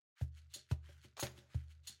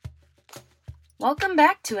Welcome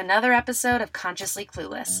back to another episode of Consciously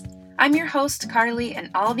Clueless. I'm your host, Carly, and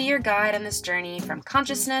I'll be your guide on this journey from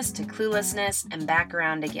consciousness to cluelessness and back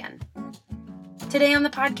around again. Today on the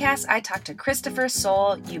podcast, I talk to Christopher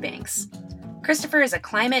Soul Eubanks. Christopher is a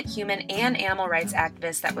climate, human, and animal rights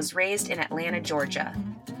activist that was raised in Atlanta, Georgia.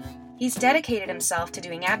 He's dedicated himself to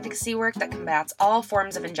doing advocacy work that combats all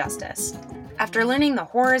forms of injustice. After learning the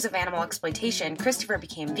horrors of animal exploitation, Christopher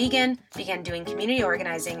became vegan, began doing community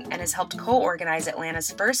organizing, and has helped co-organize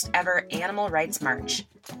Atlanta's first ever Animal Rights March.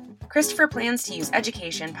 Christopher plans to use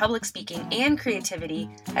education, public speaking, and creativity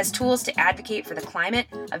as tools to advocate for the climate,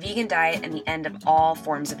 a vegan diet, and the end of all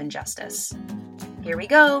forms of injustice. Here we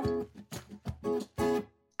go.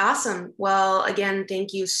 Awesome. Well, again,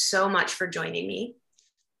 thank you so much for joining me.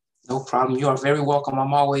 No problem. You are very welcome.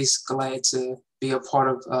 I'm always glad to be a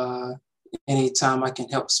part of anytime I can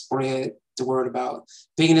help spread the word about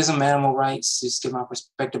veganism, animal rights, just give my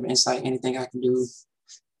perspective, insight, anything I can do.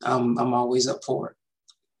 I'm always up for it.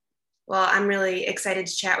 Well, I'm really excited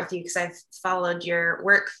to chat with you because I've followed your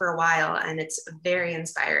work for a while and it's very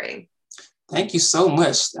inspiring. Thank you so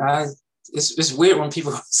much. It's weird when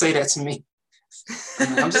people say that to me.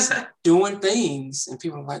 I'm just doing things and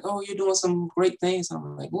people are like, oh, you're doing some great things. And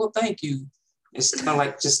I'm like, well, thank you. It's kind of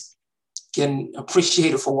like just getting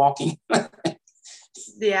appreciated for walking.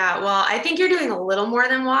 Yeah, well, I think you're doing a little more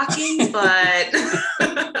than walking, but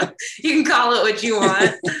you can call it what you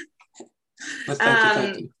want. But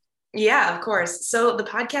thank you. Yeah, of course. So the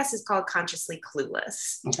podcast is called Consciously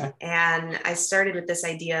Clueless. Okay. And I started with this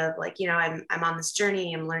idea of like, I'm on this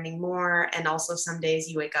journey, I'm learning more. And also some days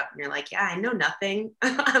you wake up and you're like, yeah, I know nothing.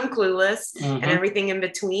 I'm clueless and everything in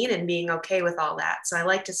between and being okay with all that. So I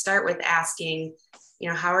like to start with asking,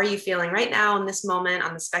 how are you feeling right now in this moment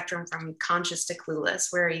on the spectrum from conscious to clueless?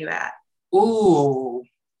 Where are you at? Ooh.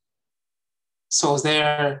 So is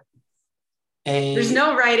there There's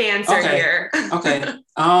no right answer here. Okay.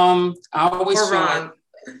 I always or feel wrong.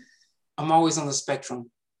 like I'm always on the spectrum.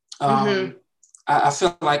 I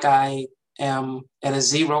feel like I am at a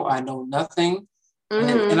zero. I know nothing.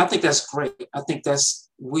 And I think that's great. I think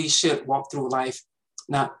we should walk through life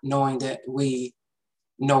not knowing that we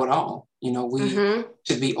know it all. We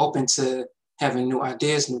should be open to having new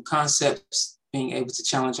ideas, new concepts, being able to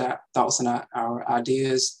challenge our thoughts and our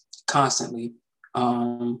ideas constantly.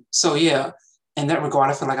 So yeah, in that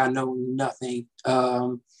regard, I feel like I know nothing.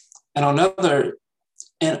 And in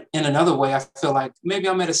another way, I feel like maybe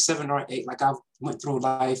I'm at a 7 or 8. Like I went through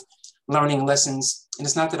life learning lessons, and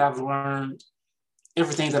it's not that I've learned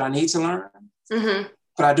everything that I need to learn,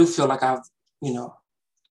 but I do feel like I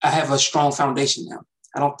have a strong foundation now.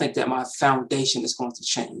 I don't think that my foundation is going to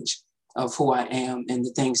change of who I am and the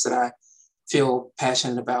things that I feel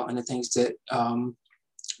passionate about and the things that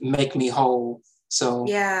make me whole. So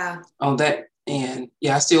on that end,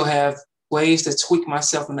 I still have ways to tweak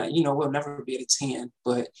myself, and that, we'll never be at a 10,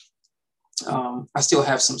 but I still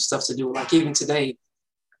have some stuff to do. Like even today,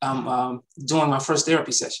 I'm doing my first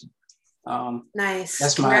therapy session.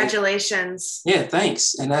 Nice. Congratulations. Yeah,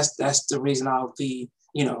 thanks. And that's the reason I'll be,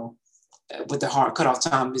 with the hard cutoff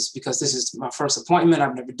time is because this is my first appointment.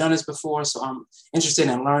 I've never done this before. So I'm interested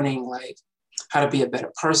in learning like how to be a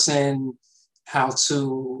better person, how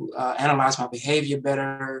to analyze my behavior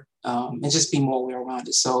better, and just be more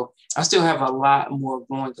well-rounded. So I still have a lot more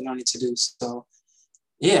growing and learning to do. So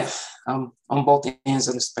yeah, I'm on both ends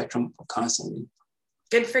of the spectrum constantly.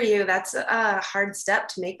 Good for you. That's a hard step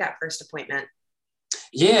to make that first appointment.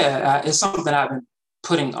 Yeah, it's something that I've been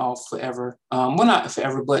putting off forever. Well, not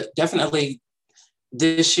forever, but definitely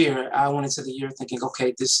this year, I went into the year thinking,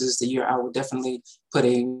 okay, this is the year I will definitely put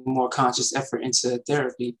a more conscious effort into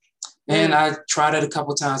therapy. And I tried it a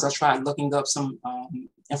couple of times. I tried looking up some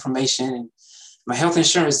information, and my health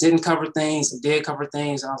insurance didn't cover things and did cover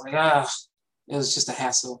things. I was like, it was just a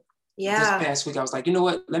hassle. Yeah. This past week, I was like, you know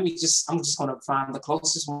what? I'm just going to find the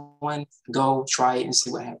closest one, go try it and see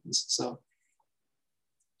what happens. So.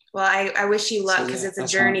 Well, I wish you luck because it's a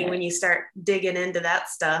journey when you start digging into that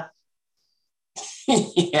stuff.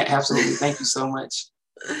 Yeah, absolutely. Thank you so much.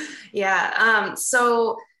 Yeah.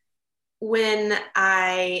 So when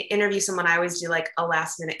I interview someone, I always do like a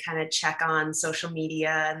last minute kind of check on social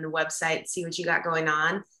media and the website, see what you got going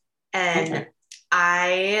on. And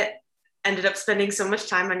I ended up spending so much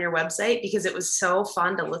time on your website because it was so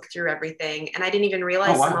fun to look through everything. And I didn't even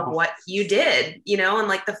realize some of what you did, and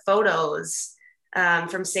like the photos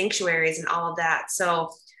from sanctuaries and all of that.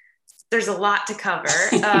 So there's a lot to cover.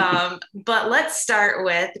 But let's start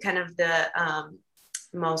with kind of the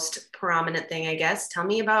most prominent thing, I guess. Tell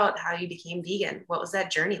me about how you became vegan. What was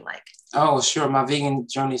that journey like? Oh, sure. My vegan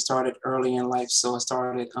journey started early in life. So it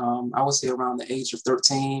started, I would say around the age of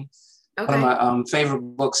 13. Okay. One of my favorite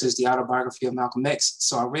books is the autobiography of Malcolm X.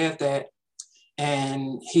 So I read that,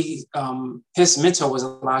 and his mentor was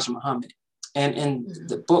Elijah Muhammad. And in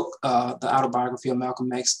the book, the autobiography of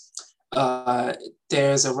Malcolm X,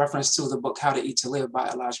 there's a reference to the book How to Eat to Live by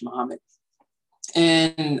Elijah Muhammad.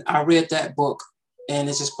 And I read that book, and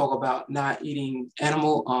it just spoke about not eating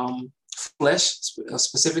animal flesh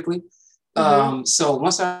specifically. So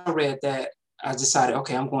once I read that, I decided,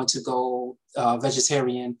 okay, I'm going to go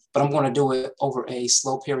vegetarian, but I'm going to do it over a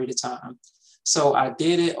slow period of time. So I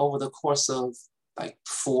did it over the course of like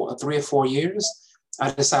 3 or 4 years.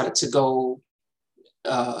 I decided to go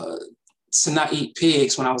to not eat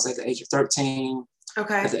pigs when I was at the age of 13.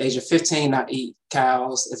 Okay. At the age of 15, not eat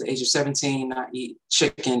cows. At the age of 17, not eat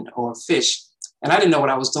chicken or fish. And I didn't know what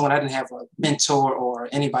I was doing. I didn't have a mentor or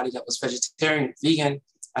anybody that was vegetarian, vegan.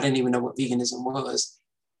 I didn't even know what veganism was.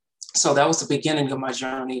 So that was the beginning of my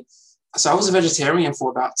journey. So I was a vegetarian for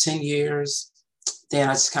about 10 years. Then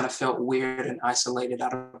I just kind of felt weird and isolated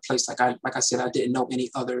out of a place. Like I said, I didn't know any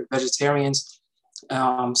other vegetarians.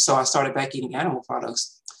 So I started back eating animal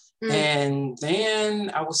products. And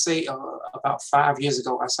then I would say about 5 years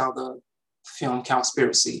ago, I saw the film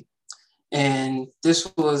Cowspiracy. And this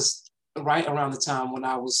was right around the time when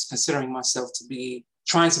I was considering myself to be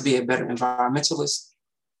trying to be a better environmentalist.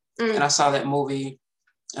 And I saw that movie,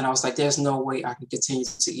 and I was like, there's no way I can continue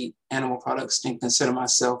to eat animal products and consider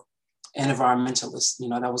myself an environmentalist. You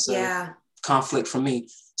know, that was a conflict for me.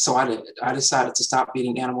 So I decided to stop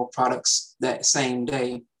eating animal products that same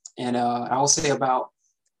day. And I would say about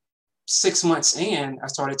 6 months in, I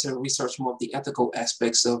started to research more of the ethical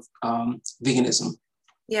aspects of veganism.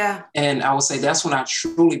 Yeah. And I would say that's when I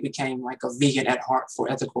truly became like a vegan at heart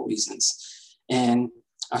for ethical reasons. And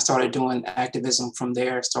I started doing activism from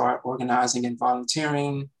there, started organizing and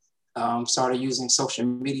volunteering, started using social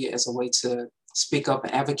media as a way to speak up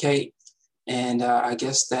and advocate. And I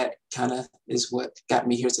guess that kind of is what got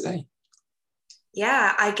me here today.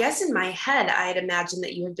 Yeah, I guess in my head, I'd imagine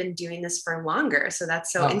that you have been doing this for longer. So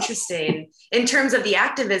that's so interesting in terms of the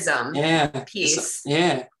activism piece.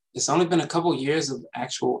 It's only been a couple of years of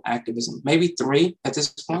actual activism, maybe 3 at this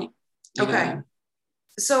point. Okay. Yeah.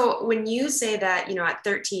 So when you say that, you know, at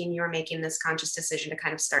 13, you were making this conscious decision to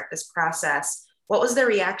kind of start this process, what was the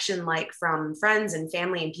reaction like from friends and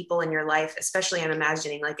family and people in your life? Especially, I'm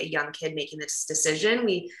imagining like a young kid making this decision.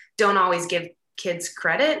 We don't always give kids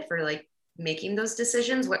credit for like making those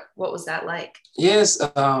decisions. What was that like? Yes,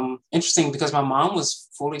 interesting, because my mom was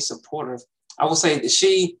fully supportive. I will say that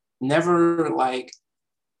she never like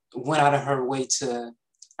went out of her way to,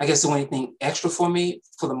 I guess, do anything extra for me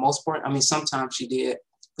for the most part. I mean, sometimes she did,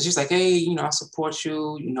 but she's like, hey, you know, I'll support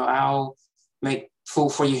you. You know, I'll make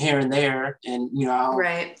food for you here and there. And, you know, I'll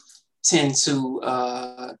tend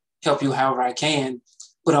to help you however I can.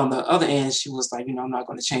 But on the other end, she was like, you know, I'm not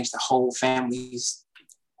going to change the whole family's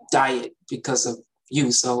diet because of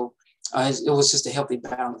you. So it was just a healthy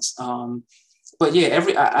balance. But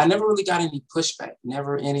yeah, I never really got any pushback,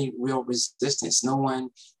 never any real resistance. No one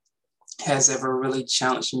has ever really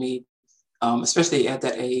challenged me, especially at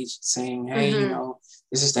that age, saying, hey, you know,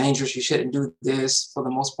 this is dangerous, you shouldn't do this. For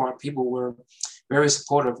the most part, people were very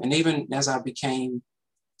supportive. And even as I became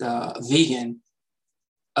vegan,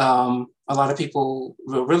 a lot of people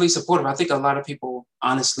were really supportive. I think a lot of people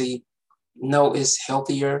honestly know it's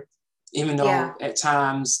healthier, even though at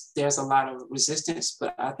times there's a lot of resistance,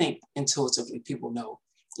 but I think intuitively people know,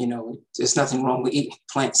 you know, there's nothing wrong with eating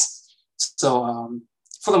plants. So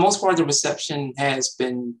for the most part, the reception has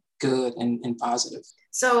been good and positive.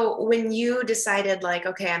 So when you decided like,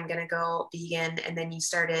 okay, I'm going to go vegan, and then you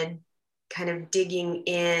started kind of digging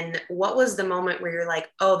in, what was the moment where you're like,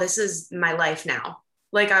 oh, this is my life now?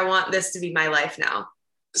 Like, I want this to be my life now.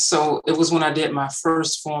 So it was when I did my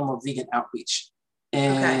first form of vegan outreach.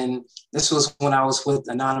 And this was when I was with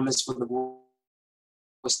Anonymous for the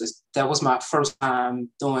Voiceless. That was my first time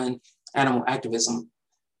doing animal activism.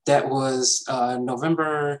 That was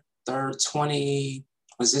November 3rd,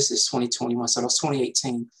 2021, so that was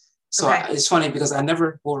 2018. So it's funny because I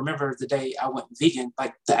never will remember the day I went vegan,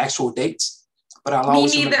 like the actual dates, but I'll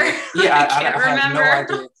always remember. Yeah, I have no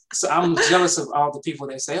idea. So I'm jealous of all the people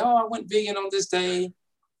that say, oh, I went vegan on this day.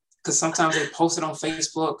 Because sometimes they post it on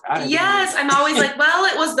Facebook. I'm always like, well,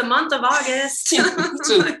 it was the month of August.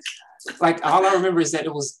 Too. Like, all I remember is that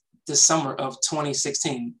it was the summer of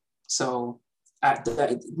 2016. So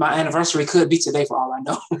my anniversary could be today for all I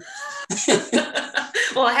know.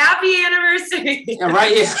 Well, happy anniversary. Yeah,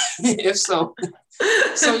 right, yeah. If so.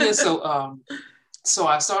 So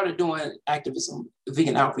I started doing activism,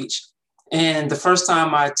 vegan outreach. And the first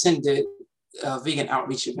time I attended a vegan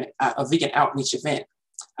outreach event,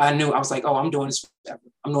 I knew, I was like, oh, I'm doing this forever.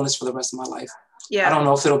 I'm doing this for the rest of my life. Yeah. I don't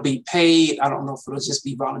know if it'll be paid. I don't know if it'll just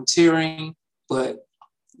be volunteering, but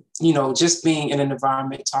just being in an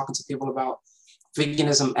environment, talking to people about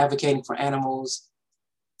veganism, advocating for animals,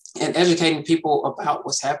 and educating people about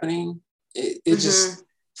what's happening, it just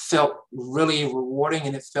felt really rewarding,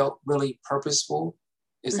 and it felt really purposeful.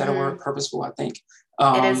 Is that a word? Purposeful, I think.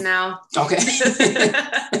 It is now. Okay.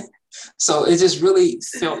 So it just really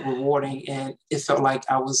felt rewarding, and it felt like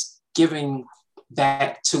I was giving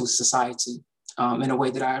back to society in a way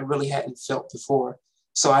that I really hadn't felt before.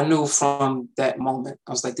 So I knew from that moment,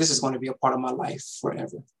 I was like, this is going to be a part of my life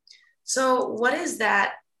forever. So what is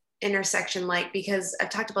that intersection like? Because I've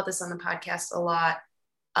talked about this on the podcast a lot,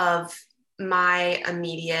 of my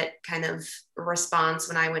immediate kind of response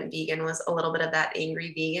when I went vegan was a little bit of that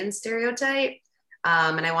angry vegan stereotype.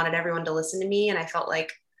 And I wanted everyone to listen to me. And I felt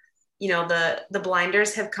like, the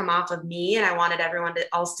blinders have come off of me, and I wanted everyone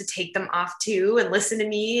else to take them off too and listen to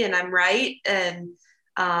me, and I'm right. And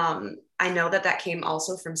I know that came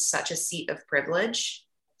also from such a seat of privilege,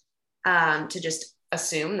 to just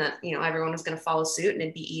assume that, everyone was going to follow suit and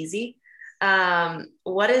it'd be easy.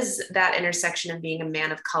 What is that intersection of being a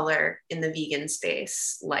man of color in the vegan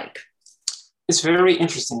space like? It's very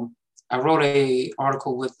interesting. I wrote an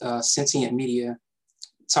article with Sentient Media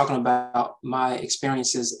talking about my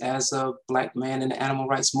experiences as a Black man in the animal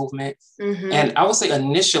rights movement. And I would say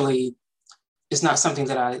initially, it's not something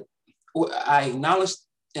that I acknowledged,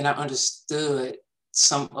 and I understood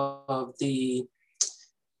some of the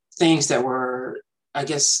things that were, I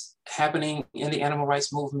guess, happening in the animal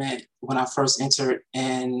rights movement when I first entered,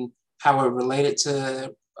 and how it related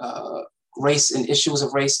to race and issues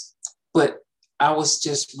of race. But I was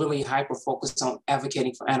just really hyper-focused on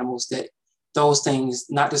advocating for animals, that those things,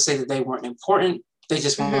 not to say that they weren't important, they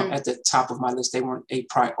just weren't at the top of my list. They weren't a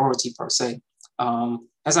priority per se.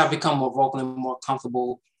 As I've become more vocal and more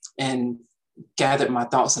comfortable and gathered my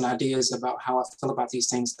thoughts and ideas about how I feel about these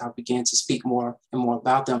things, I began to speak more and more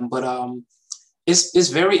about them. But it's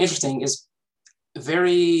very interesting. It's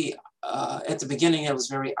very, at the beginning, it was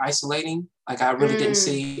very isolating. Like I really didn't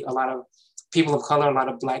see a lot of people of color, a lot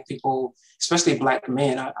of Black people, especially Black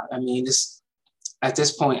men. I mean, at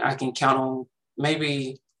this point, I can count on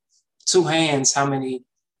maybe two hands how many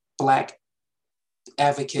Black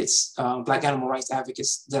advocates, Black animal rights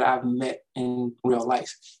advocates that I've met in real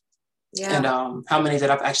life. Yeah. And how many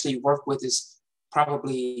that I've actually worked with is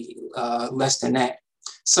probably less than that.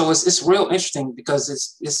 So it's real interesting, because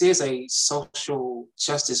this is a social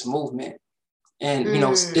justice movement, and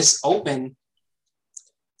it's open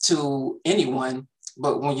to anyone.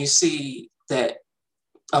 But when you see that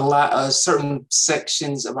a lot of certain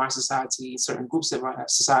sections of our society, certain groups of our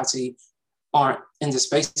society aren't in the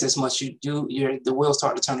space as much, the wheels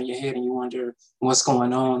start to turn in your head, and you wonder what's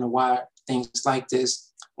going on, and why things like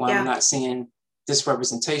this, why I'm not seeing this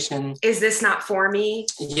representation. Is this not for me?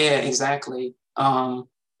 Yeah, exactly. And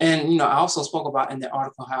I also spoke about in the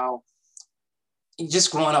article how just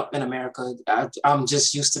growing up in America, I'm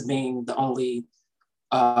just used to being the only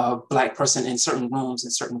Black person in certain rooms,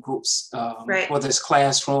 in certain groups, whether it's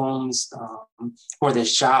classrooms, or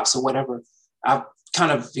there's jobs or whatever. I've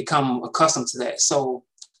kind of become accustomed to that. So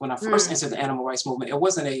when I first entered the animal rights movement, it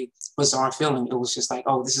wasn't a bizarre feeling. It was just like,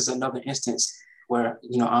 oh, this is another instance where,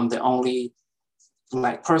 I'm the only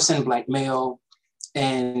Black person, Black male.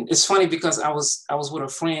 And it's funny because I was with a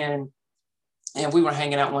friend, and we were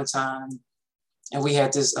hanging out one time, and we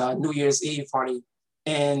had this New Year's Eve party.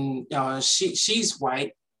 And she's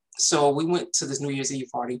white, so we went to this New Year's Eve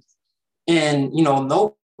party, and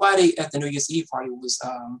nobody at the New Year's Eve party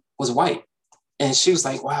was white, and she was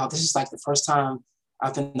like, "Wow, this is like the first time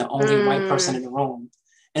I've been the only white person in the room."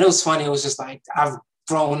 And it was funny. It was just like I've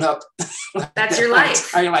grown up. That's your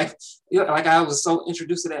life. Like I was so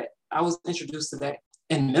introduced to that. I was introduced to that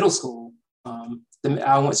in middle school.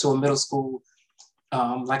 I went to a middle school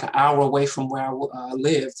like an hour away from where I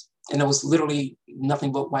lived. And it was literally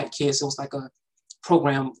nothing but white kids. It was like a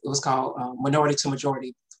program. It was called Minority to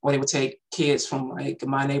Majority, where they would take kids from like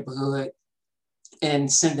my neighborhood and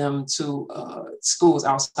send them to schools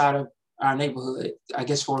outside of our neighborhood, I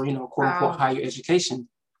guess for, quote unquote, higher education.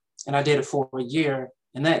 And I did it for a year.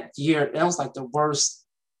 And that year, that was like the worst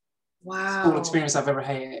school experience I've ever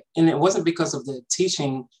had. And it wasn't because of the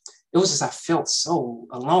teaching. It was just, I felt so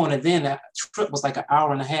alone. And then that trip was like an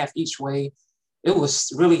hour and a half each way. It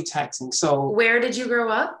was really taxing. So where did you grow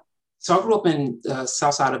up? So I grew up in the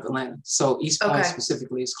south side of Atlanta. So East Point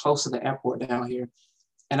specifically is close to the airport down here.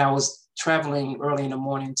 And I was traveling early in the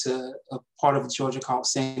morning to a part of Georgia called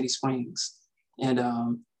Sandy Springs. And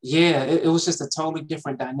it was just a totally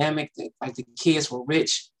different dynamic. Like the kids were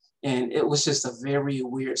rich, and it was just a very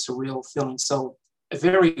weird, surreal feeling. So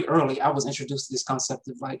very early, I was introduced to this concept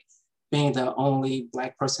of like being the only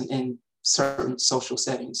Black person in certain social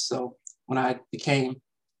settings. So when I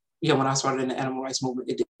started in the animal rights movement,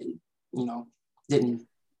 it didn't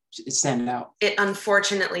stand out. It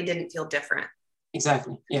unfortunately didn't feel different.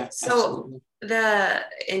 Exactly. Yeah. So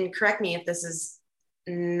and correct me if this is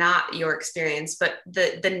not your experience, but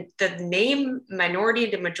the name minority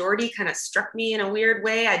to majority kind of struck me in a weird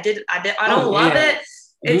way. I don't love it.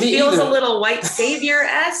 It feels a little white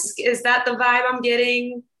savior-esque. Is that the vibe I'm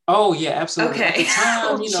getting? Oh yeah, absolutely. Okay.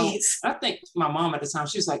 At the time, I think my mom at the time,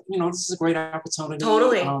 she was like, this is a great opportunity.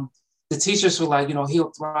 Totally. The teachers were like,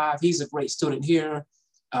 he'll thrive. He's a great student here.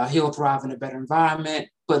 He'll thrive in a better environment.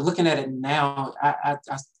 But looking at it now, I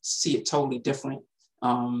see it totally different.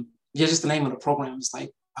 Just the name of the program is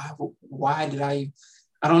like, why did I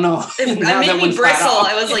don't know. It made me bristle.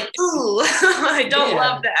 I was like, ooh, I don't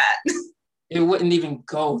love that. It wouldn't even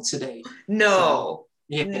go today. No. So,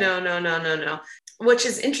 yeah. No. Which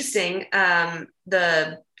is interesting.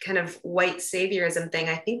 The kind of white saviorism thing,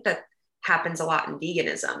 I think that happens a lot in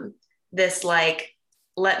veganism. This like,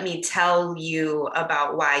 let me tell you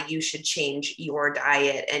about why you should change your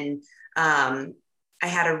diet. And I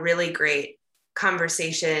had a really great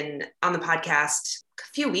conversation on the podcast a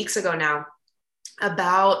few weeks ago now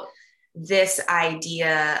about this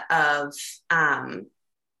idea of,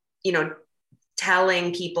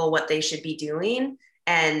 telling people what they should be doing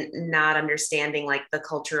and not understanding like the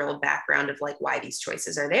cultural background of like why these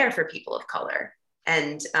choices are there for people of color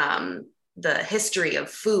and the history of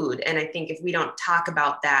food. And I think if we don't talk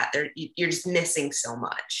about that, you're just missing so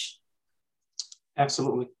much.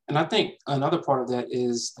 Absolutely. And I think another part of that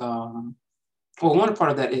is, one part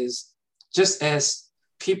of that is just as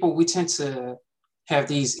people, we tend to have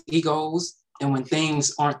these egos, and when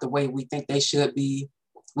things aren't the way we think they should be,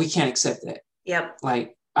 we can't accept that. Yep.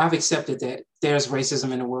 Like I've accepted that there's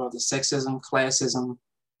racism in the world, there's sexism, classism.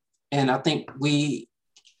 And I think we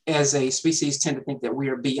as a species tend to think that we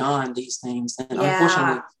are beyond these things. And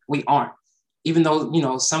unfortunately we aren't, even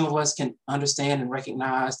though, some of us can understand and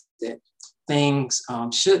recognize that things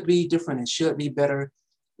should be different and should be better.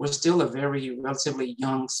 We're still a very relatively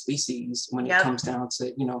young species when it comes down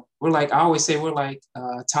to, we're like, I always say we're like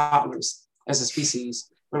toddlers as a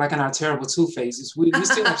species. We're like in our terrible two phases. We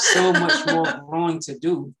still have so much more growing to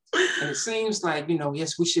do. And it seems like,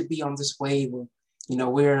 yes, we should be on this wave of,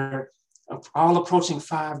 we're all approaching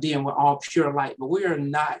 5D and we're all pure light, but we are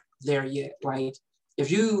not there yet. Like if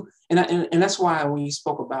you, and that's why when you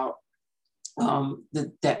spoke about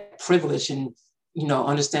that privilege and,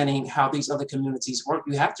 understanding how these other communities work,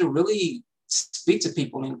 you have to really speak to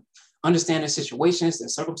people and understand their situations, their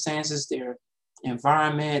circumstances, their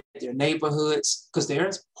environment, their neighborhoods, because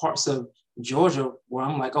there's parts of Georgia where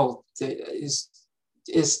I'm like, it's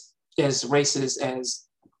as racist as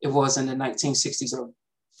it was in the 1960s or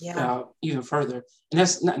even further. And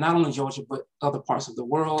that's not only Georgia, but other parts of the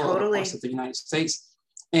world, other parts of the United States.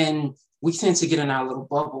 And we tend to get in our little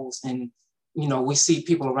bubbles and, we see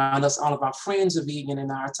people around us, all of our friends are vegan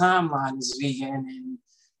and our timeline is vegan, and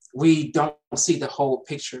we don't see the whole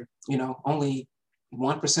picture. Only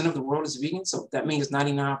 1% of the world is vegan. So that means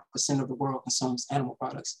 99% of the world consumes animal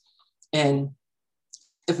products. And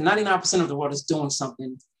if 99% of the world is doing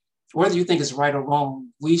something, whether you think it's right or wrong,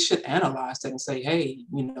 we should analyze that and say, hey,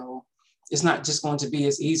 it's not just going to be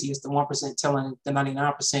as easy as the 1% telling the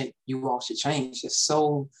 99% you all should change. There's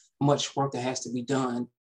so much work that has to be done.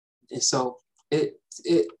 And so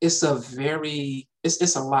it's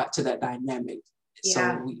a lot to that dynamic.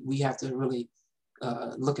 Yeah. So we have to really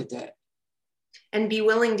look at that. And be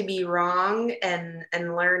willing to be wrong and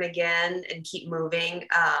learn again and keep moving.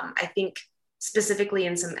 I think specifically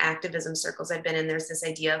in some activism circles I've been in, there's this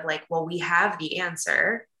idea of like, well, we have the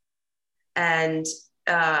answer and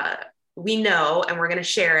we know, and we're going to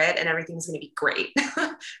share it and everything's going to be great.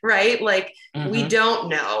 Right? Like we don't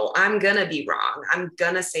know, I'm going to be wrong. I'm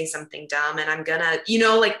going to say something dumb and I'm going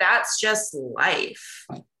to, like that's just life.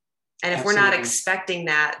 And if Absolutely. We're not expecting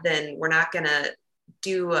that, then we're not going to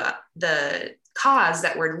do the cause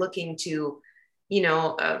that we're looking to,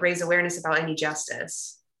 raise awareness about any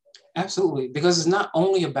justice. Absolutely. Because it's not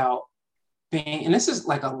only about being, and this is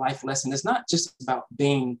like a life lesson. It's not just about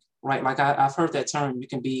being right. Like I've heard that term, you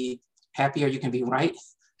can be happy or you can be right.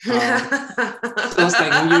 So it's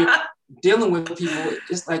like dealing with people,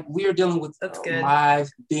 it's like we're dealing with live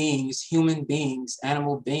beings, human beings,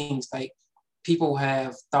 animal beings. Like people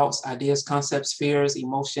have thoughts, ideas, concepts, fears,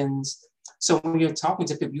 emotions. So when you're talking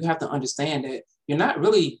to people, you have to understand that you're not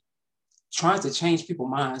really trying to change people's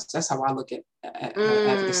minds. That's how I look at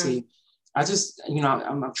advocacy. I just,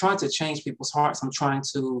 I'm trying to change people's hearts. I'm trying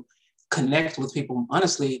to connect with people.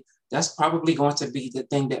 Honestly, that's probably going to be the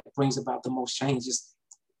thing that brings about the most change, is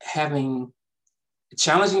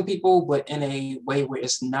challenging people, but in a way where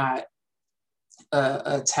it's not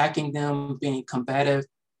attacking them, being combative,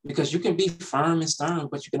 because you can be firm and stern,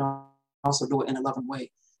 but you can also do it in a loving way.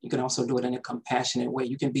 You can also do it in a compassionate way.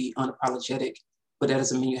 You can be unapologetic, but that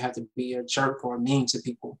doesn't mean you have to be a jerk or mean to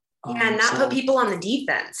people. And not put people on the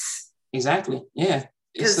defense. Exactly. Yeah.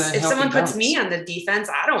 Because if someone puts me on the defense,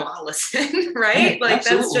 I don't want to listen, right? Yeah, like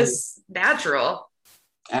absolutely. That's just natural.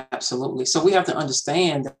 Absolutely. So we have to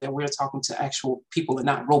understand that we're talking to actual people and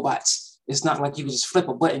not robots. It's not like you can just flip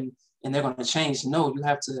a button and they're going to change. No, you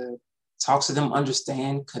have to talk to them,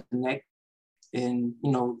 understand, connect, and,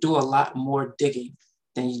 do a lot more digging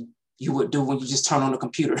than you would do when you just turn on a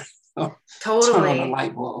computer. Totally. Turn on a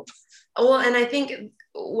light bulb. Well, and I think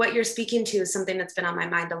what you're speaking to is something that's been on my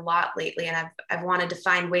mind a lot lately, and I've wanted to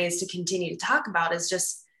find ways to continue to talk about, is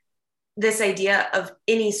just this idea of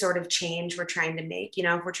any sort of change we're trying to make.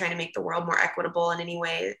 If we're trying to make the world more equitable in any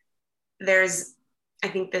way, there's, I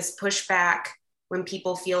think, this pushback when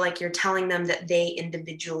people feel like you're telling them that they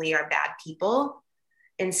individually are bad people,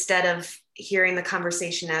 instead of hearing the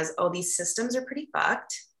conversation as, oh, these systems are pretty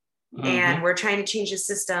fucked. Mm-hmm. And we're trying to change the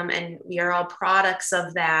system and we are all products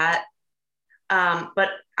of that. But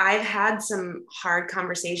I've had some hard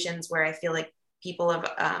conversations where I feel like people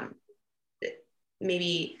have,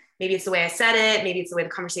 maybe it's the way I said it, maybe it's the way the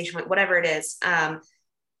conversation went, whatever it is,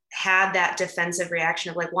 had that defensive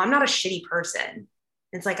reaction of like, well, I'm not a shitty person.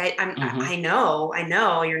 It's like, I know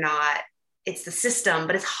you're not, it's the system,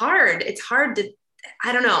 but it's hard to,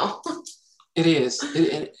 I don't know. It is.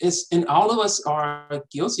 It's, and all of us are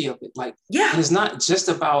guilty of it. Like, yeah. It's not just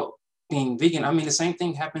about being vegan. I mean, the same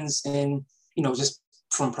thing happens in, just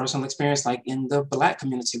from personal experience, like in the Black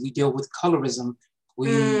community, we deal with colorism.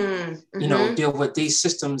 We, deal with these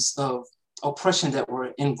systems of oppression that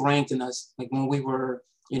were ingrained in us. Like when we were,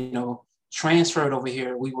 transferred over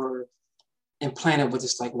here, we were implanted with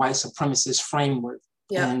this like white supremacist framework.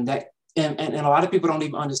 Yeah. And a lot of people don't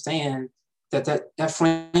even understand that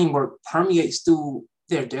framework permeates through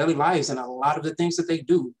their daily lives, and a lot of the things that they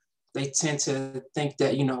do. They tend to think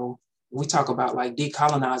that, we talk about like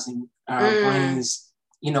decolonizing our brains,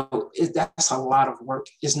 that's a lot of work.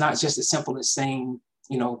 It's not just as simple as saying,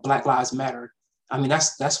 Black Lives Matter. I mean,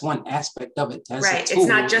 that's one aspect of it. That's right. It's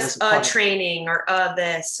not just a training or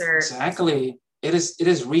this or. Exactly. It is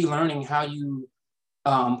relearning how you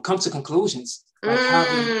come to conclusions. Like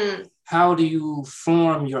how do you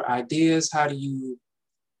form your ideas? How do you,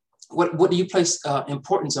 what do you place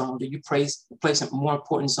importance on? Do you place more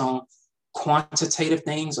importance on quantitative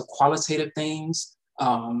things or qualitative things?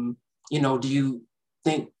 Do you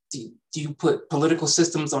think, do you put political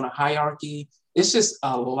systems on a hierarchy? It's just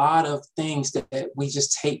a lot of things that we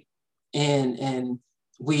just take in and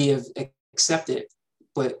we have accepted.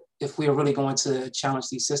 But if we're really going to challenge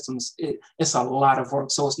these systems, it's a lot of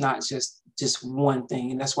work. So it's not just one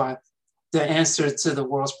thing. And that's why the answer to the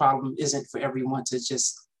world's problem isn't for everyone to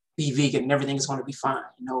just be vegan and everything is going to be fine.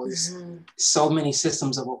 There's so many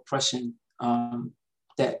systems of oppression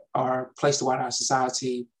that are placed throughout our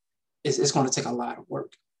society. It's going to take a lot of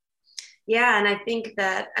work. Yeah, and I think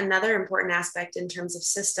that another important aspect in terms of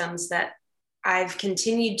systems that I've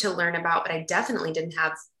continued to learn about, but I definitely didn't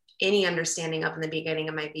have any understanding of in the beginning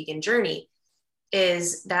of my vegan journey,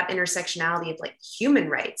 is that intersectionality of like human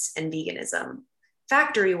rights and veganism,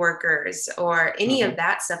 factory workers, or any of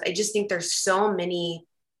that stuff. I just think there's so many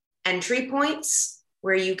entry points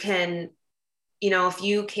where you can, if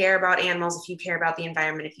you care about animals, if you care about the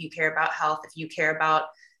environment, if you care about health, if you care about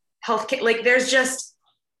healthcare, like there's just,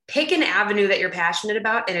 pick an avenue that you're passionate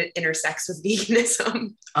about and it intersects with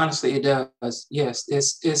veganism. Honestly, it does. Yes,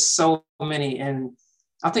 it's so many. And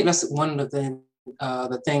I think that's one of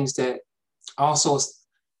the things that also is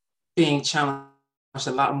being challenged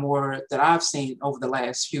a lot more that I've seen over the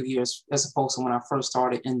last few years, as opposed to when I first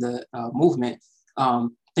started in the movement.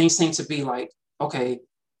 Things seem to be like, okay,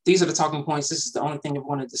 these are the talking points. This is the only thing we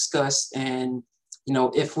want to discuss. And,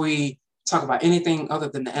 if we talk about anything other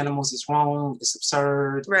than the animals, it's wrong, it's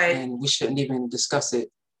absurd, right, and we shouldn't even discuss it.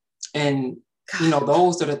 And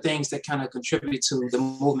those are the things that kind of contribute to the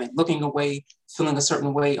movement, looking away, feeling a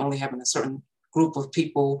certain way, only having a certain group of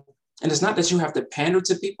people. And it's not that you have to pander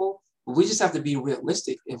to people, we just have to be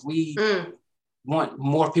realistic. If we want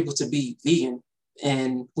more people to be vegan,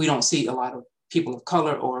 and we don't see a lot of people of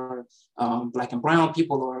color or Black and brown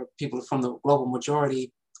people or people from the global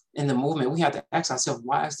majority in the movement, we have to ask ourselves,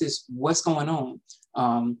 why is this? What's going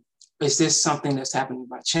on? Is this something that's happening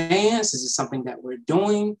by chance? Is it something that we're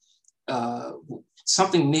doing?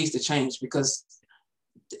 Something needs to change, because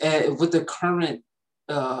with the current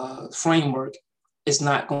framework, it's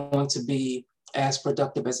not going to be as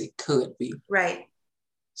productive as it could be. Right.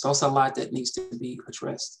 So it's a lot that needs to be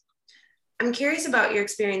addressed. I'm curious about your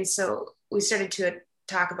experience. So we started to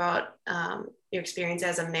talk about your experience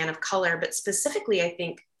as a man of color, but specifically, I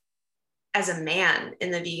think as a man in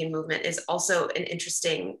the vegan movement is also an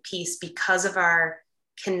interesting piece because of our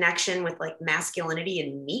connection with like masculinity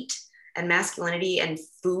and meat and masculinity and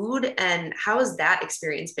food. And how has that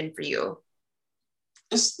experience been for you?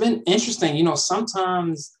 It's been interesting. You know,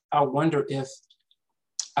 sometimes I wonder if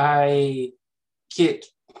I get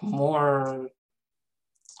more,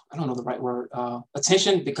 I don't know the right word,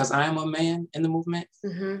 attention because I am a man in the movement.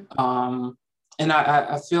 And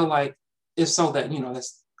I feel like if so that, you know,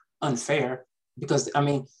 that's unfair, because I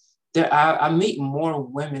mean, I meet more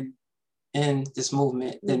women in this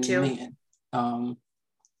movement than men.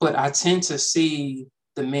 But I tend to see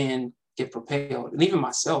the men get propelled, and even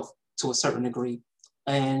myself to a certain degree.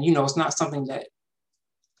 And, you know, it's not something that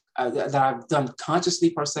I've done consciously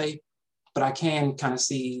per se, but I can kind of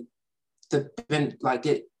see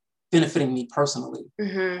it benefiting me personally.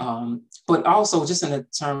 But also just in the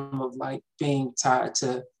term of like being tied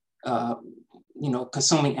to, you know,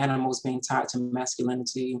 consuming animals, being tied to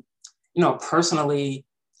masculinity. You know, personally,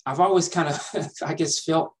 I've always kind of, I guess,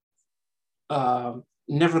 felt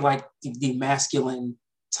never like the masculine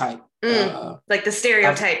type. Like the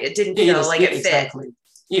stereotype, it didn't feel like it fit. Exactly.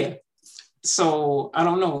 Yeah. So I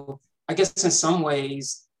don't know. I guess in some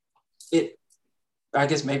ways, I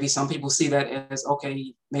guess maybe some people see that as,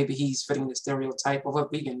 okay, maybe he's fitting the stereotype of a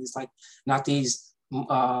vegan. He's like not these,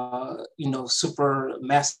 you know, super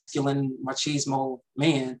masculine machismo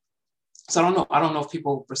man. So I don't know. I don't know if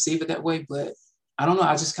people perceive it that way, but I don't know.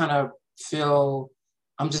 I just kind of feel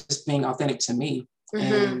I'm just being authentic to me.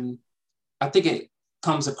 And I think it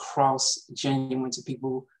comes across genuine to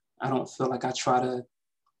people. I don't feel like I try to,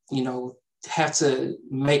 you know, have to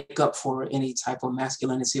make up for any type of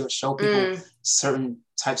masculinity or show people certain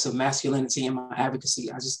types of masculinity in my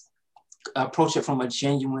advocacy. I just approach it from a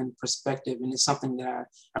genuine perspective, and it's something that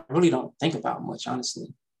I really don't think about much,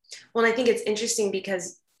 honestly. Well, I think it's interesting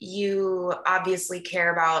because you obviously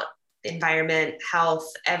care about the environment,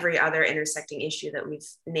 health, every other intersecting issue that we've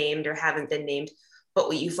named or haven't been named, but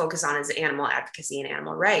what you focus on is animal advocacy and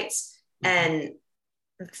animal rights. And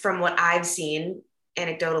from what I've seen,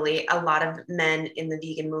 anecdotally, a lot of men in the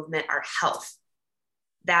vegan movement are health.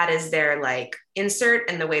 That is their like insert,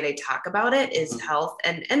 and the way they talk about it is health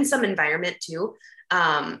and some environment too.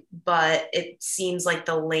 But it seems like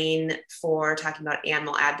the lane for talking about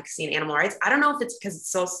animal advocacy and animal rights, I don't know if it's because it's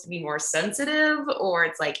supposed to be more sensitive, or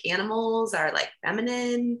it's like animals are like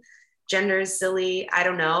feminine, gender is silly, I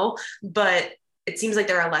don't know, but it seems like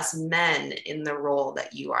there are less men in the role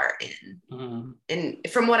that you are in. And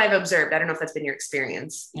from what I've observed, I don't know if that's been your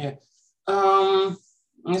experience. Yeah.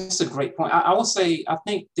 That's a great point. I will say, I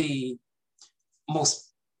think the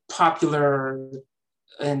most popular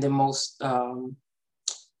and the most, the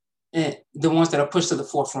ones that are pushed to the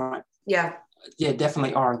forefront. Yeah,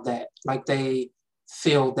 definitely are that. Like they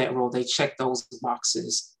fill that role, they check those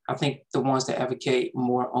boxes. I think the ones that advocate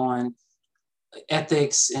more on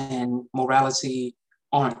ethics and morality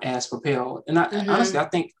aren't as propelled. And honestly, I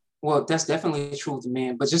think, well, that's definitely true of the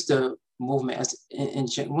men, but just the movement as in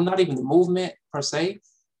well, not even the movement per se,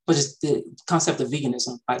 but just the concept of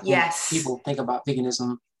veganism. Like when people think about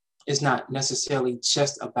veganism, it's not necessarily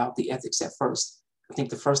just about the ethics at first. I think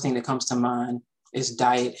the first thing that comes to mind is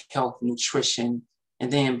diet, health, nutrition. And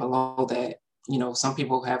then below that, you know, some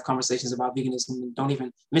people have conversations about veganism and don't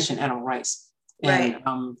even mention animal rights. And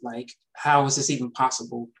I'm like, how is this even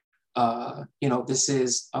possible? You know, this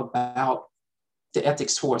is about the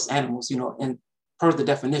ethics towards animals, you know, and per the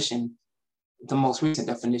definition, the most recent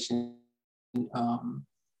definition,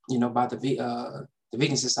 you know, by the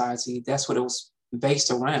Vegan Society, that's what it was based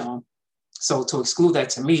around. So to exclude that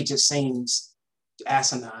to me just seems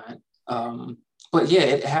asinine. But yeah,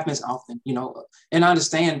 it happens often, you know, and I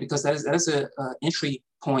understand because that is a entry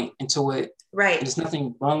point into it. Right. And there's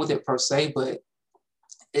nothing wrong with it per se, but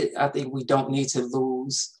I think we don't need to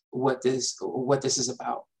lose what this is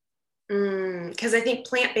about. Because I think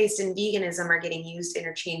plant-based and veganism are getting used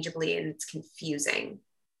interchangeably, and it's confusing.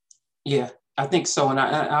 Yeah, I think so. And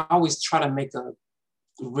I always try to make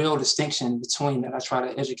real distinction between that. I try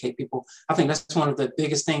to educate people. I think that's one of the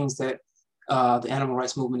biggest things that the animal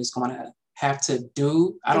rights movement is going to have to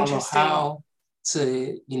do. I don't know how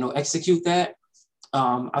to, execute that.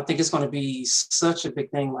 I think it's going to be such a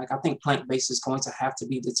big thing. Like, I think plant-based is going to have to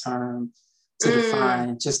be the term to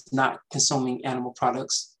define just not consuming animal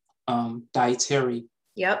products dietarily,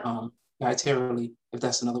 if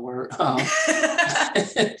that's another word.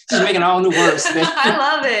 Just making all new words today. I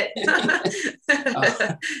love it.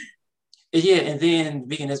 Yeah, and then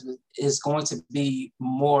veganism is going to be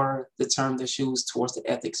more the term that's used towards the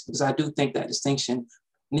ethics, because I do think that distinction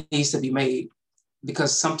needs to be made,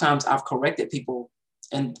 because sometimes I've corrected people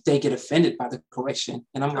and they get offended by the correction.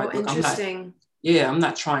 And I'm like, interesting. I'm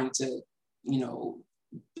not trying to,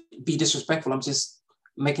 be disrespectful. I'm just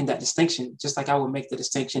making that distinction, just like I would make the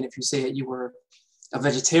distinction if you said you were a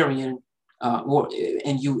vegetarian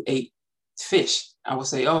and you ate fish. I would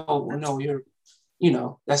say, oh, well, no, you're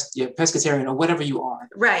pescatarian or whatever you are.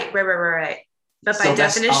 Right. But by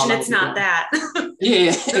definition, it's not that. Yeah,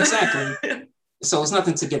 exactly. So it's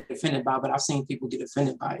nothing to get offended by, but I've seen people get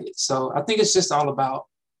offended by it. So I think it's just all about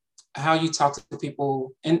how you talk to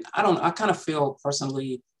people. And I kind of feel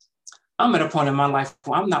personally, I'm at a point in my life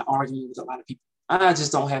where I'm not arguing with a lot of people. I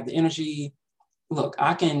just don't have the energy. Look,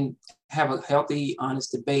 I can have a healthy,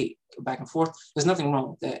 honest debate back and forth. There's nothing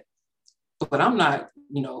wrong with that. But I'm not,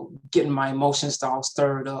 getting my emotions all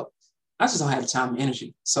stirred up. I just don't have the time and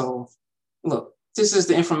energy. So look, this is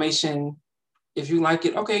the information. If you like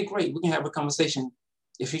it, okay, great. We can have a conversation.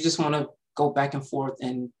 If you just want to go back and forth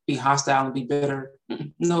and be hostile and be bitter,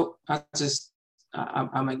 no,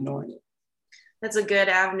 I'm ignoring it. That's a good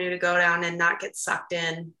avenue to go down and not get sucked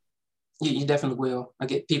in. You definitely will. I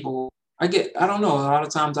don't know, a lot of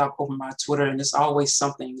times I'll open my Twitter and it's always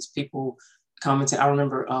something. It's people commenting. I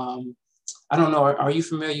remember, I don't know, are you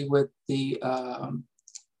familiar with the name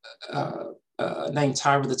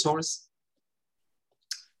Tyra the Taurus?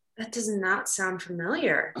 That does not sound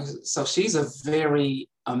familiar. So she's a very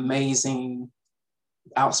amazing,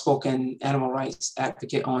 outspoken animal rights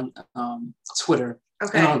advocate on Twitter.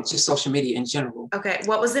 Okay. And on just social media in general. Okay.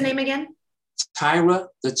 What was the name again? Tyra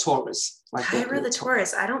the Taurus. Like Tyra the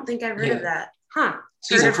Taurus. I don't think I've heard of that. Huh.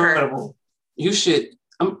 She's incredible. You should.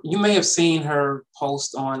 You may have seen her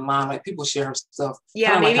post online. Like, people share her stuff.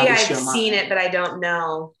 Yeah, maybe I've seen it, but I don't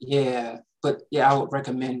know. Yeah, but I would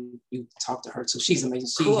recommend you talk to her too. She's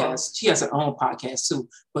amazing. Cool. She has her own podcast too.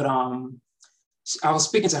 But I was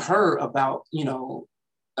speaking to her about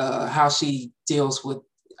how she deals with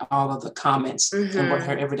all of the comments and what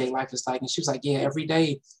her everyday life is like. And she was like, yeah, every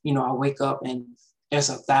day, I wake up and there's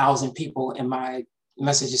 1,000 people in my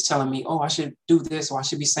messages telling me, oh, I should do this, or I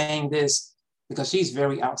should be saying this, because she's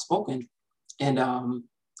very outspoken. And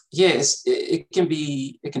it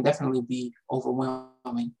can definitely be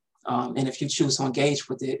overwhelming. And if you choose to engage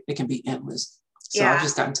with it, it can be endless. So I've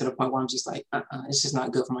just gotten to the point where I'm just like, it's just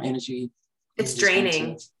not good for my energy. It's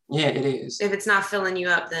draining. Yeah, it is. If it's not filling you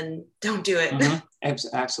up, then don't do it.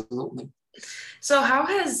 Absolutely. So how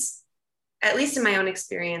has, at least in my own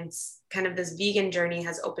experience, kind of this vegan journey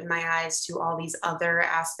has opened my eyes to all these other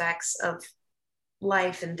aspects of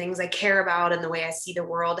life and things I care about and the way I see the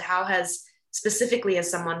world? How has, specifically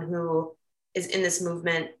as someone who is in this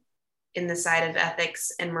movement, in the side of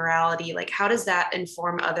ethics and morality, like, how does that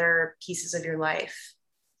inform other pieces of your life?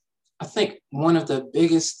 I think one of the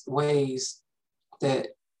biggest ways that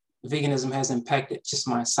veganism has impacted just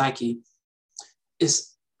my psyche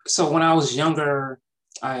is, so when I was younger,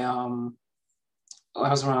 I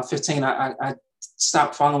was around 15, I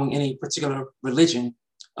stopped following any particular religion,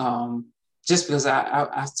 just because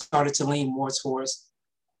I started to lean more towards,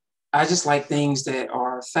 I just like things that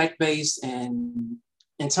are fact-based, and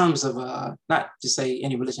in terms of, not to say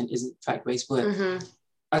any religion isn't fact-based, but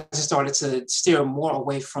I just started to steer more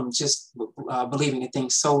away from just believing in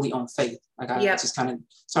things solely on faith. Like, I just kind of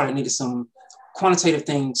started needing some quantitative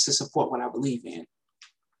things to support what I believe in.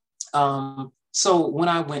 So when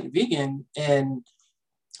I went vegan and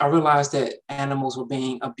I realized that animals were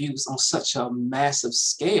being abused on such a massive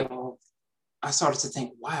scale, I started to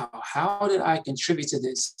think, wow, how did I contribute to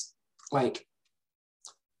this? Like,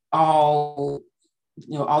 all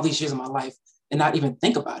these years of my life and not even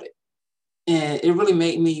think about it. And it really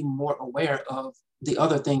made me more aware of the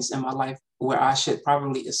other things in my life where I should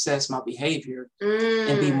probably assess my behavior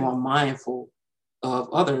and be more mindful of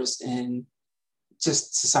others and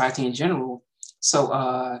just society in general.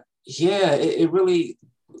 So, it really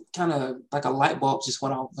kind of like a light bulb just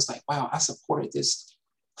went off. I was like, wow, I supported this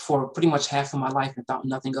for pretty much half of my life and thought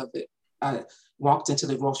nothing of it. I walked into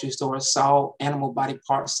the grocery store, saw animal body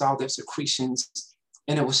parts, saw their secretions,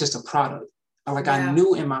 and it was just a product. Like I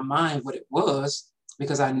knew in my mind what it was,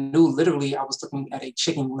 because I knew literally I was looking at a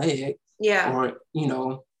chicken leg,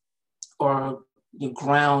 or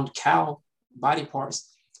ground cow body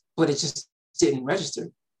parts, but it just didn't register.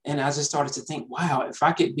 And I just started to think, wow, if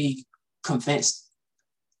I could be convinced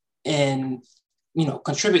and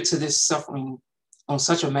contribute to this suffering on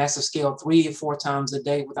such a massive scale 3 or 4 times a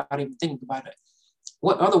day without even thinking about it,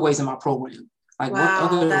 what other ways am I programmed? Like, what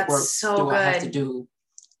other work do I have to do?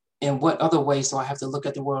 And what other ways do I have to look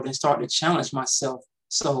at the world and start to challenge myself?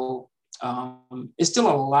 So it's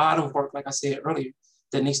still a lot of work, like I said earlier,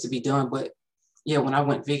 that needs to be done. But yeah, when I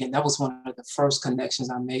went vegan, that was one of the first connections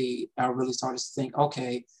I made. I really started to think,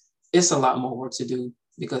 okay, it's a lot more work to do,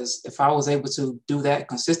 because if I was able to do that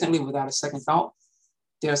consistently without a second thought,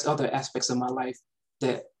 there's other aspects of my life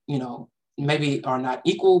that, maybe are not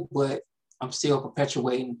equal, but I'm still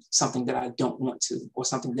perpetuating something that I don't want to, or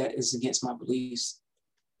something that is against my beliefs.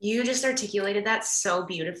 You just articulated that so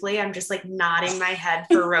beautifully. I'm just like nodding my head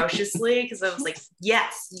ferociously, because I was like,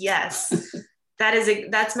 yes.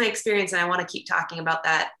 That's my experience. And I want to keep talking about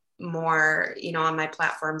that more, on my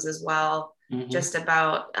platforms as well. Mm-hmm. Just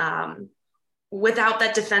about without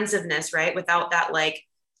that defensiveness, right? Without that, like,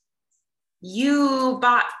 you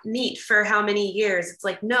bought meat for how many years? It's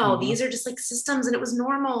like, no, these are just like systems, and it was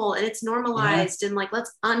normal, and it's normalized, and like,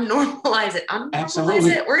 let's unnormalize it.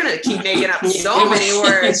 Absolutely. It. We're going to keep making up so many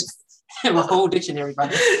words. Have a whole dictionary by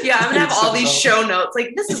this. Yeah, I'm going to have all these show notes.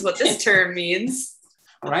 Like, this is what this term means.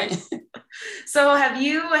 Right. So have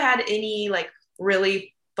you had any like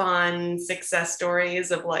really fun success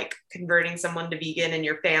stories of like converting someone to vegan in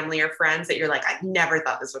your family or friends that you're like, I never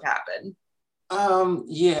thought this would happen?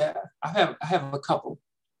 Yeah, I have a couple.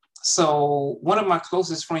 So one of my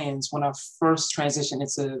closest friends, when I first transitioned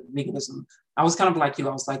into veganism, I was kind of like you.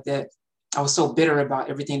 I was like that. I was so bitter about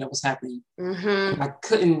everything that was happening. Mm-hmm. And I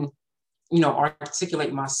couldn't,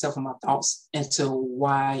 articulate myself and my thoughts into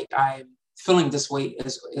why I'm feeling this way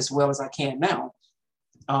as well as I can now.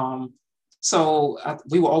 So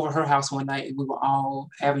we were over her house one night, and we were all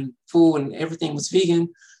having food, and everything was vegan.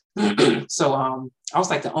 So I was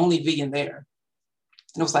like the only vegan there.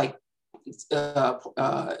 And it was like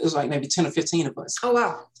maybe 10 or 15 of us. Oh,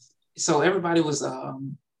 wow. So everybody was,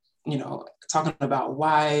 talking about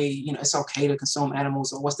why, it's okay to consume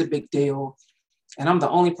animals, or what's the big deal. And I'm the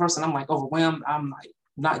only person, I'm like overwhelmed. I'm like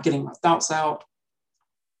not getting my thoughts out.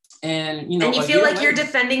 And, and you feel like you're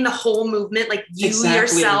defending the whole movement. Like you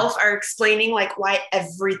yourself are explaining like why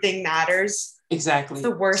everything matters. Exactly. It's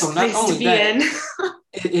the worst place to be in.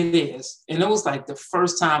 It is. And it was like the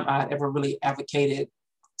first time I'd ever really advocated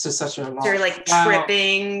to such a large. You're like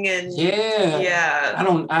tripping and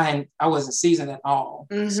I wasn't seasoned at all.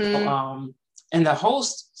 Mm-hmm. So and the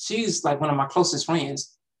host, she's like one of my closest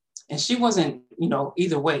friends, and she wasn't,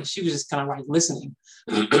 either way. She was just kind of like listening.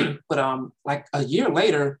 But like a year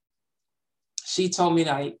later, she told me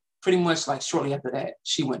that pretty much like shortly after that,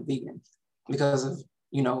 she went vegan because of,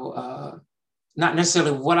 not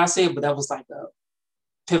necessarily what I said, but that was like a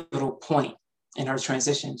pivotal point in her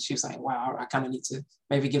transition. She was like, wow, I kind of need to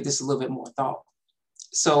maybe give this a little bit more thought.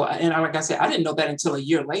 So, and like I said, I didn't know that until a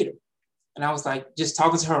year later. And I was like, just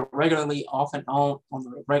talking to her regularly, off and on a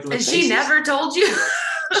regular basis. And she never told you?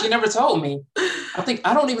 She never told me.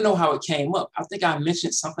 I don't even know how it came up. I think I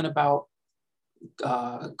mentioned something about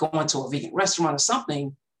going to a vegan restaurant or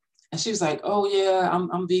something. And she was like, oh yeah,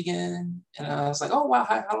 I'm vegan. And I was like, oh wow,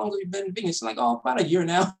 how long have you been vegan? She's like, oh, about a year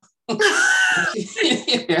now.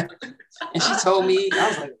 Yeah. And she told me, I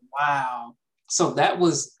was like, wow. So that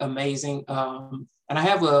was amazing. And I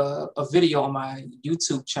have a video on my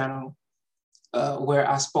YouTube channel where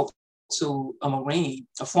I spoke to a Marine,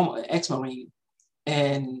 a former ex-Marine.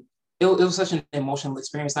 And it was such an emotional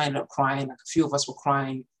experience. I ended up crying. Like a few of us were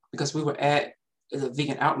crying because we were at the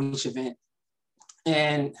vegan outreach event.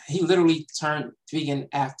 And he literally turned vegan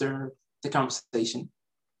after the conversation.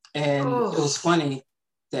 And it was funny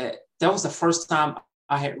that was the first time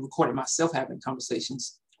I had recorded myself having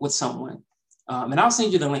conversations with someone. And I'll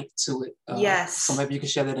send you the link to it. Yes. So maybe you can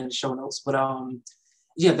share that in the show notes. But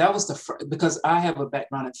yeah, that was the first, because I have a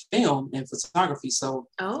background in film and photography. So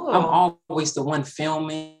I'm always the one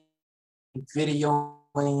filming,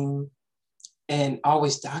 videoing, and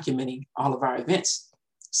always documenting all of our events.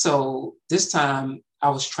 So this time I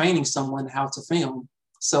was training someone how to film.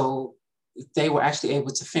 So they were actually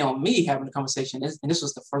able to film me having a conversation. And this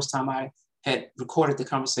was the first time I had recorded the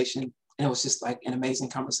conversation. And it was just like an amazing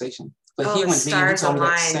conversation. But he went vegan. He told me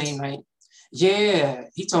that same night. Yeah,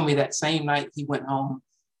 he told me that same night he went home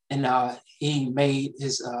and he made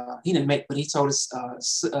his, he didn't make, but he told his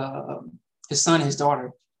son and his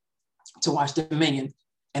daughter to watch Dominion.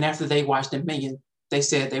 And after they watched a million, they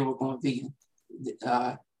said they were going vegan.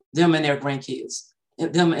 Them and their grandkids,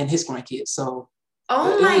 them and his grandkids. So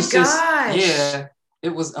oh my gosh. Yeah,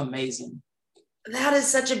 it was amazing. That is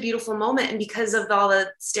such a beautiful moment. And because of all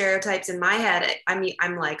the stereotypes in my head, I mean,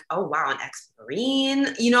 I'm like, oh, wow, an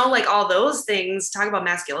ex-Marine, you know, like all those things, talk about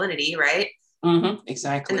masculinity, right? Mm-hmm,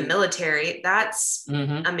 exactly. In the military. That's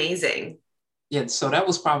amazing. Yeah, so that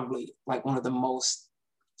was probably like one of the most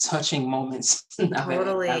touching moments I've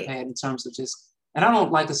had in terms of just, and I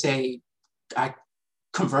don't like to say I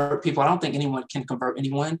convert people. I don't think anyone can convert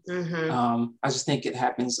anyone. I just think it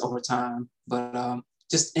happens over time. But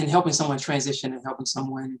just in helping someone transition and helping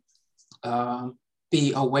someone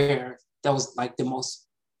be aware, that was like the most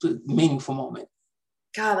meaningful moment.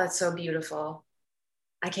 God, that's so beautiful.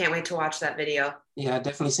 I can't wait to watch that video. Yeah, I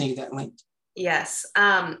definitely send you that link. Yes.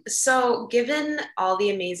 So given all the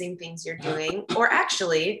amazing things you're doing, or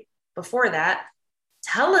actually before that,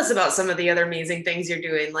 tell us about some of the other amazing things you're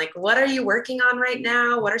doing. Like, what are you working on right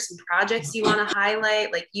now? What are some projects you want to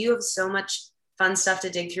highlight? Like, you have so much fun stuff to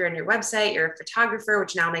dig through on your website. You're a photographer,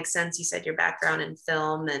 which now makes sense. You said your background in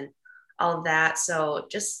film and all of that. So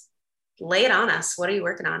just lay it on us. What are you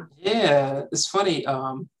working on? Yeah, it's funny.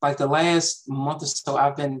 Like the last month or so,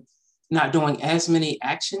 I've been not doing as many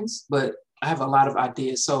actions, but I have a lot of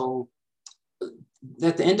ideas. So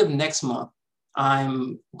at the end of next month,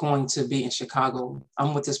 I'm going to be in Chicago.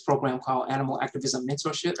 I'm with this program called Animal Activism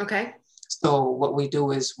Mentorship. Okay. So what we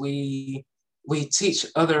do is we teach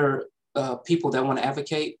other people that want to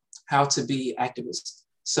advocate how to be activists.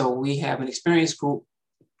 So we have an experience group.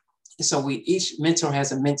 So each mentor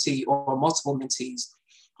has a mentee or multiple mentees,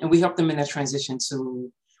 and we help them in that transition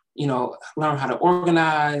to, you know, learn how to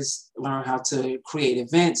organize, learn how to create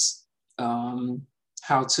events,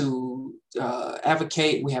 how to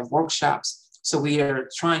advocate. We have workshops. So we are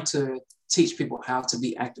trying to teach people how to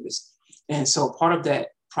be activists. And so part of that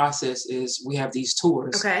process is we have these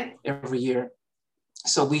tours every year.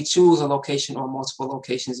 So we choose a location or multiple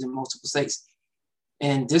locations in multiple states.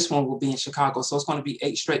 And this one will be in Chicago. So it's going to be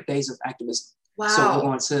 8 straight days of activism. Wow. So we're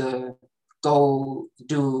going to go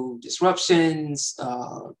do disruptions,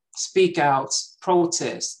 speak outs,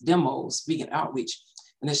 protests, demos, vegan outreach.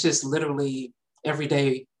 And it's just literally every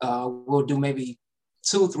day we'll do maybe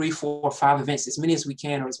 2, 3, 4, 5 events, as many as we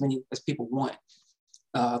can or as many as people want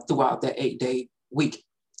throughout that 8-day week.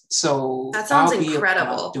 So that sounds I'll be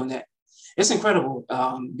incredible. Doing that. It's incredible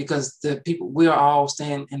because the people, we are all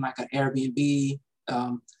staying in like an Airbnb.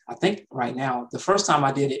 I think right now, the first time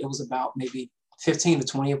I did it, it was about maybe 15 to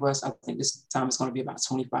 20 of us. I think this time it's going to be about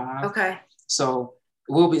 25. Okay. So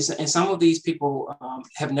it will be, and some of these people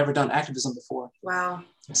have never done activism before. Wow.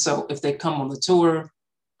 So if they come on the tour,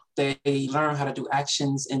 they learn how to do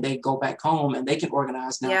actions and they go back home and they can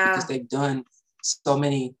organize now because they've done so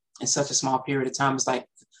many in such a small period of time. It's like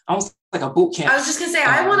almost like a boot camp. I was just gonna say,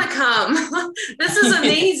 I want to come. This is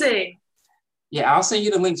amazing. Yeah, I'll send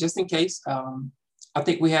you the link just in case. I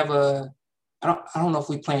think we have I don't know if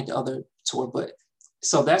we planned the other tour, but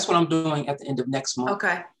so that's what I'm doing at the end of next month.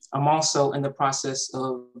 Okay. I'm also in the process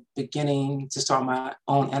of beginning to start my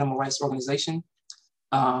own animal rights organization.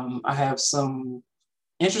 I have some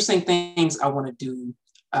interesting things I want to do.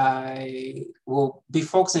 I will be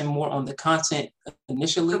focusing more on the content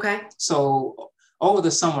initially. Okay. So over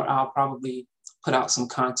the summer, I'll probably put out some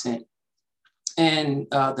content. And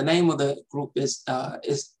the name of the group is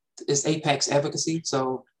Apex Advocacy.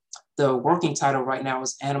 So the working title right now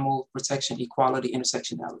is Animal Protection, Equality,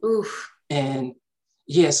 Intersectionality. Oof. And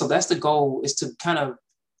yeah, so that's the goal, is to kind of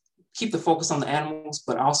keep the focus on the animals,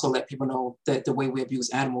 but also let people know that the way we abuse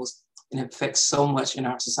animals, and it affects so much in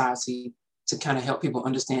our society, to kind of help people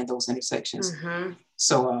understand those intersections. Mm-hmm.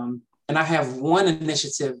 So, and I have one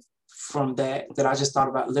initiative from that I just thought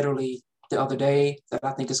about literally the other day that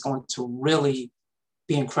I think is going to really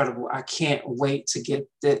be incredible. I can't wait to get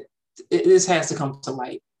that. This has to come to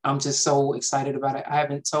light. I'm just so excited about it. I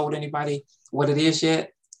haven't told anybody what it is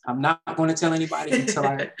yet. I'm not going to tell anybody until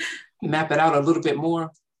I map it out a little bit more,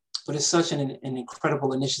 but it's such an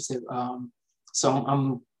incredible initiative. So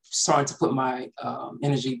I'm starting to put my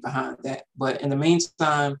energy behind that. But in the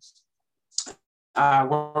meantime, I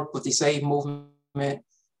work with the Save movement.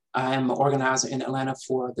 I am an organizer in Atlanta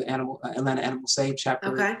for the Atlanta Animal Save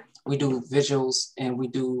chapter. Okay. We do vigils and we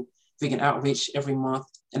do vegan outreach every month.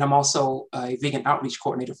 And I'm also a vegan outreach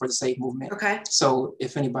coordinator for the Save movement. Okay. So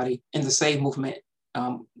if anybody in the Save movement,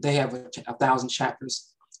 they have 1,000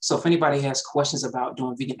 chapters. So if anybody has questions about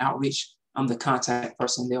doing vegan outreach, I'm the contact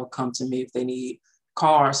person. They'll come to me if they need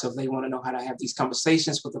cars, so if they want to know how to have these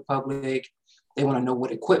conversations with the public, they want to know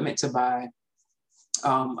what equipment to buy.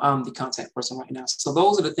 I'm the contact person right now. So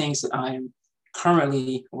those are the things that I am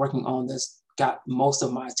currently working on that's got most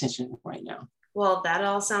of my attention right now. Well, that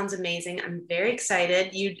all sounds amazing. I'm very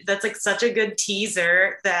excited. That's like such a good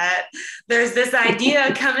teaser that there's this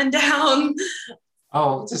idea coming down.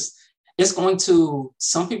 Oh,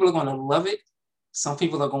 some people are going to love it. Some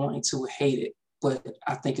people are going to hate it, but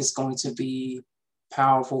I think it's going to be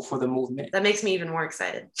powerful for the movement. That makes me even more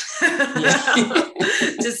excited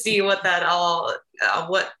to see what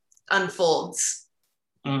what unfolds.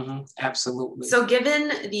 Mm-hmm, absolutely. So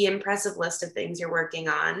given the impressive list of things you're working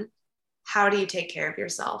on, how do you take care of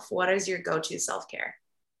yourself? What is your go-to self-care?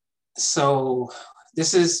 So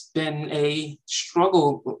this has been a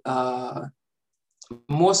struggle,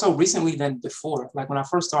 more so recently than before. Like when I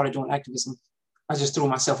first started doing activism, I just threw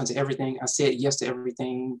myself into everything. I said yes to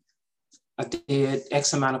everything. I did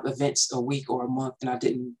X amount of events a week or a month, and I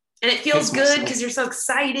didn't. And it feels good because you're so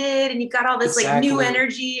excited and you've got all this like new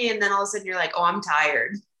energy, and then all of a sudden you're like, oh, I'm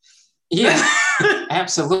tired. Yeah,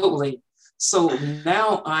 absolutely. So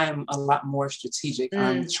now I'm a lot more strategic.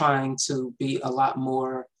 I'm trying to be a lot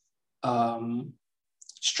more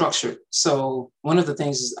structured. So one of the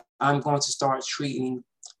things is I'm going to start treating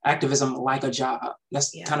activism like a job.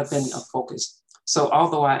 That's kind of been a focus. So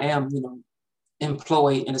although I am,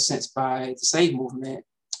 employed in a sense by the SAVE movement,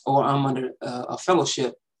 or I'm under a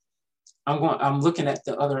fellowship, I'm looking at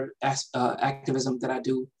the other activism that I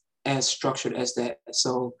do as structured as that.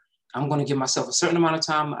 So I'm going to give myself a certain amount of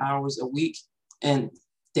time, hours a week, and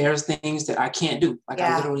there's things that I can't do.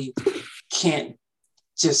 I literally can't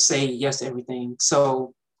just say yes to everything.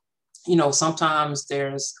 So, sometimes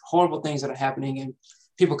there's horrible things that are happening, and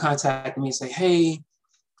people contact me and say, hey,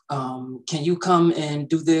 can you come and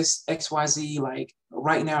do this XYZ like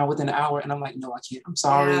right now within an hour? And I'm like, no, I can't. I'm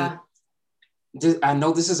sorry. Yeah. I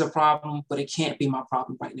know this is a problem, but it can't be my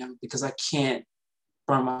problem right now because I can't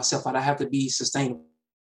burn myself out. I have to be sustainable.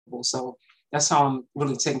 So that's how I'm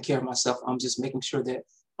really taking care of myself. I'm just making sure that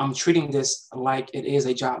I'm treating this like it is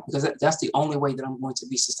a job, because that's the only way that I'm going to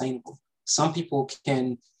be sustainable. Some people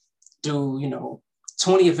can do,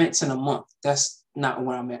 20 events in a month. That's not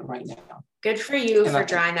where I'm at right now. Good for you for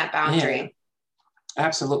drawing that boundary. Yeah,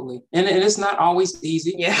 absolutely. And it's not always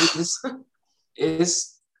easy. Yeah.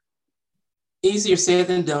 It's easier said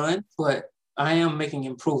than done, but I am making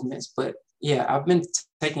improvements. But yeah, I've been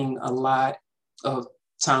taking a lot of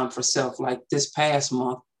time for self. Like this past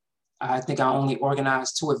month, I think I only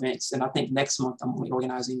organized 2 events. And I think next month I'm only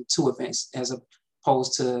organizing 2 events as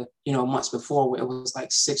opposed to, months before where it was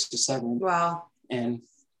like 6 or 7. Wow. And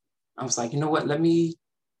I was like, you know what, let me,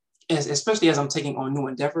 especially as I'm taking on new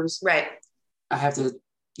endeavors. Right. I have to,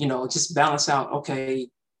 just balance out, okay,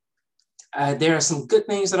 there are some good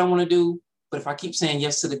things that I want to do, but if I keep saying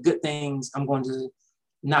yes to the good things, I'm going to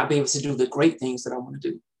not be able to do the great things that I want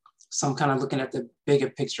to do. So I'm kind of looking at the bigger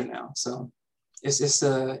picture now. So it's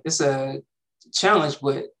a challenge,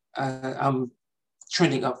 but I'm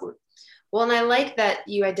trending upward. Well, and I like that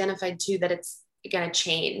you identified too that it's going to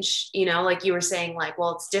change, like you were saying, like,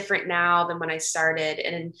 well, it's different now than when I started.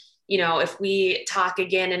 And, if we talk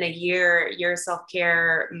again in a year, your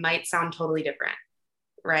self-care might sound totally different.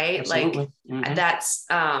 Right. Absolutely. Like that's,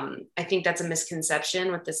 I think that's a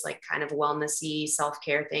misconception with this like kind of wellnessy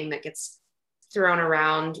self-care thing that gets thrown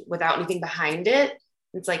around without anything behind it.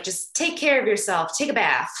 It's like, just take care of yourself, take a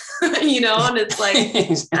bath, and it's like,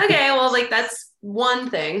 okay, well, like that's one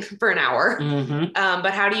thing for an hour.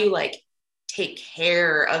 But how do you like take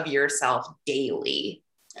care of yourself daily?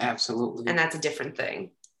 Absolutely. And that's a different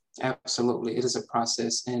thing. Absolutely. It is a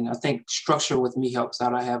process. And I think structure with me helps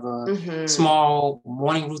out. I have a small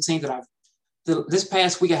morning routine that this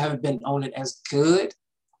past week I haven't been on it as good,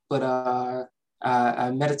 but I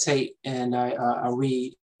meditate and I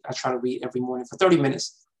read. I try to read every morning for 30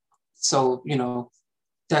 minutes. So,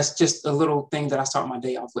 that's just a little thing that I start my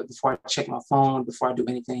day off with before I check my phone, before I do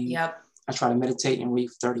anything. Yep. I try to meditate and read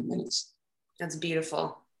for 30 minutes. That's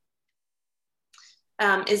beautiful.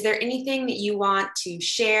 Is there anything that you want to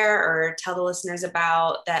share or tell the listeners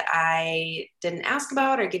about that I didn't ask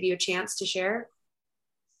about or give you a chance to share?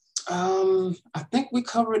 I think we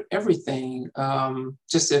covered everything.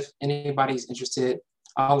 Just if anybody's interested,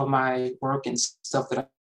 all of my work and stuff that I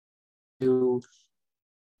do,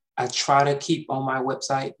 I try to keep on my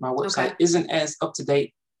website. My website isn't as up to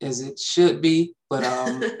date as it should be, but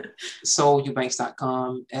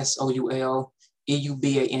Eubanks.com,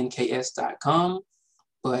 SOULEUBANKS.com.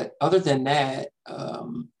 But other than that,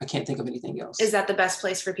 I can't think of anything else. Is that the best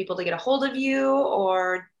place for people to get a hold of you,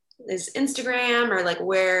 or is Instagram, or like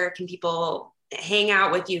where can people hang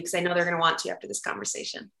out with you? Because I know they're going to want to after this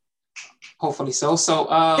conversation. Hopefully so. So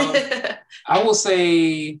I will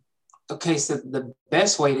say, okay, so the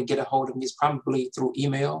best way to get a hold of me is probably through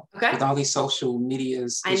email. Okay. With all these social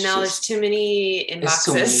medias. I know there's too many inboxes. It's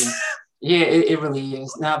too many. Yeah, it really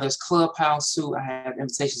is. Now there's Clubhouse too. I have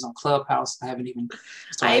invitations on Clubhouse. I haven't even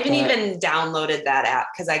downloaded that app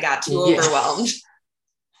because I got too overwhelmed.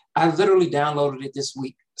 I literally downloaded it this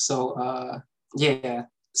week. So yeah.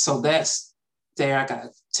 So that's there. I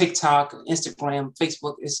got TikTok, Instagram,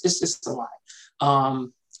 Facebook. It's a lot.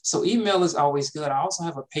 So email is always good. I also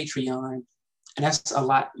have a Patreon, and that's a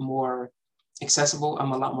lot more accessible.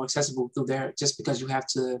 I'm a lot more accessible through there just because you have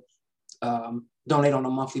to donate on a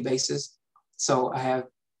monthly basis. So I have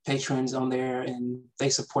patrons on there and they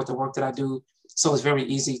support the work that I do. So it's very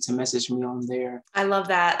easy to message me on there. I love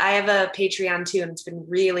that. I have a Patreon too, and it's been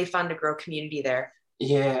really fun to grow community there.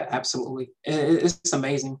 Yeah, absolutely. It's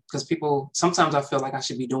amazing because sometimes I feel like I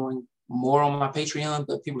should be doing more on my Patreon,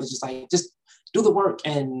 but people are just like, just do the work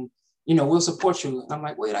and, we'll support you. And I'm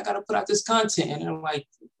like, wait, I got to put out this content. And I'm like,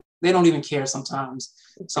 they don't even care sometimes.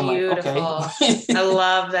 So Beautiful. I'm like, okay. I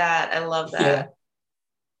love that.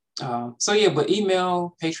 Yeah. But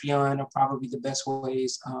email, Patreon are probably the best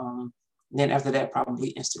ways. Then after that,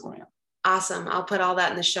 probably Instagram. Awesome. I'll put all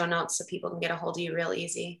that in the show notes so people can get a hold of you real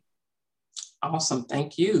easy. Awesome.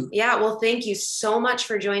 Thank you. Yeah. Well, thank you so much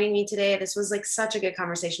for joining me today. This was such a good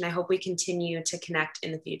conversation. I hope we continue to connect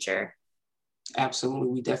in the future. Absolutely.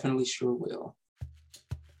 We definitely sure will.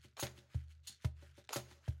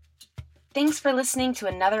 Thanks for listening to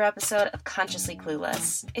another episode of Consciously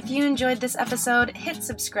Clueless. If you enjoyed this episode, hit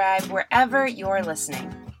subscribe wherever you're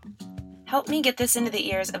listening. Help me get this into the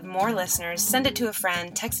ears of more listeners. Send it to a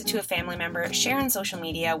friend, text it to a family member, share on social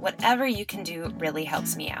media. Whatever you can do really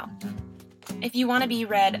helps me out. If you want to be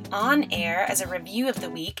read on air as a review of the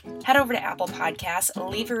week, head over to Apple Podcasts,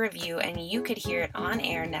 leave a review, and you could hear it on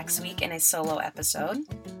air next week in a solo episode.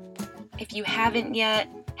 If you haven't yet,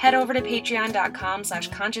 head over to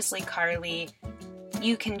patreon.com/consciouslycarly.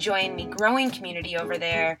 You can join me growing community over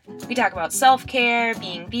there. We talk about self-care,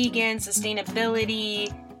 being vegan,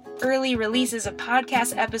 sustainability, early releases of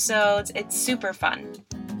podcast episodes. It's super fun.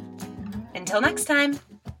 Until next time.